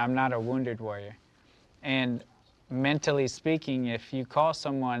warrior. I'm not a wounded warrior. And mentally speaking, if you call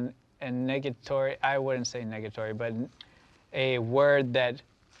someone a negatory, I wouldn't say negatory, but a word that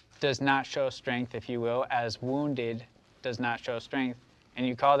does not show strength, if you will, as wounded does not show strength, and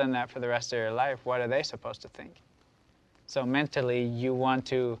you call them that for the rest of your life, what are they supposed to think? So mentally, you want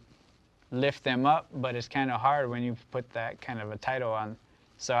to lift them up, but it's kind of hard when you put that kind of a title on.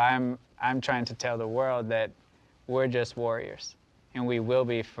 So I'm trying to tell the world that we're just warriors, and we will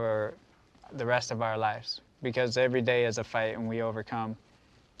be for the rest of our lives, because every day is a fight and we overcome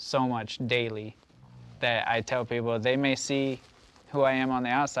so much daily that I tell people they may see who I am on the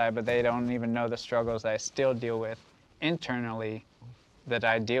outside, but they don't even know the struggles I still deal with internally that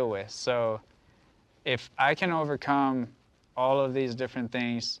I deal with. So if I can overcome all of these different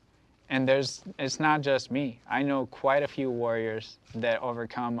things, and it's not just me. I know quite a few warriors that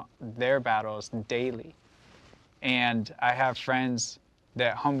overcome their battles daily. And I have friends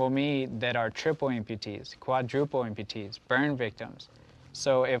that humble me that are triple amputees, quadruple amputees, burn victims.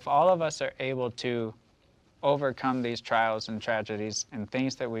 So if all of us are able to overcome these trials and tragedies and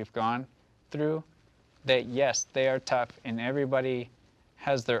things that we've gone through, that yes, they are tough and everybody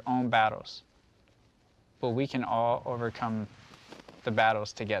has their own battles, but we can all overcome the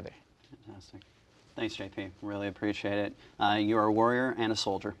battles together. Fantastic. Thanks, JP. Really appreciate it. You are a warrior and a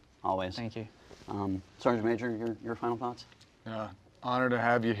soldier, always. Thank you. Sergeant Major, your final thoughts? Honor to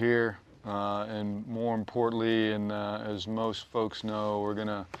have you here, and more importantly, and as most folks know, we're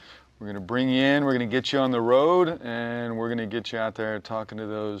gonna bring you in, we're gonna get you on the road, and we're gonna get you out there talking to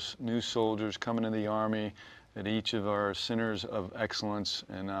those new soldiers coming into the Army at each of our centers of excellence,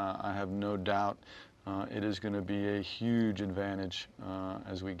 and I have no doubt it is going to be a huge advantage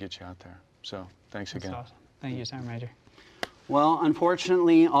as we get you out there. So thanks again. That's awesome. Thank you, Sergeant Major. Well,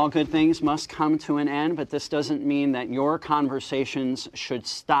 unfortunately, all good things must come to an end, but this doesn't mean that your conversations should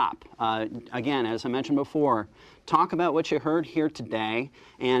stop. Again, as I mentioned before, talk about what you heard here today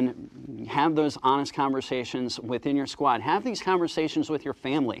and have those honest conversations within your squad. Have these conversations with your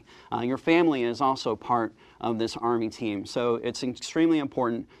family. Your family is also part of this Army team, so it's extremely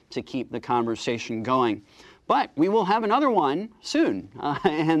important to keep the conversation going. But we will have another one soon.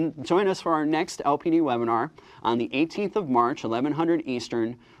 And join us for our next LPD webinar on the 18th of March, 1100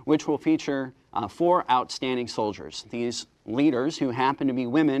 Eastern, which will feature 4 outstanding soldiers. These leaders, who happen to be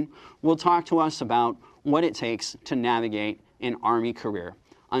women, will talk to us about what it takes to navigate an Army career.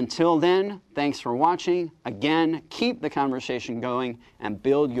 Until then, thanks for watching. Again, keep the conversation going and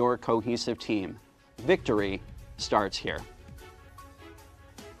build your cohesive team. Victory starts here.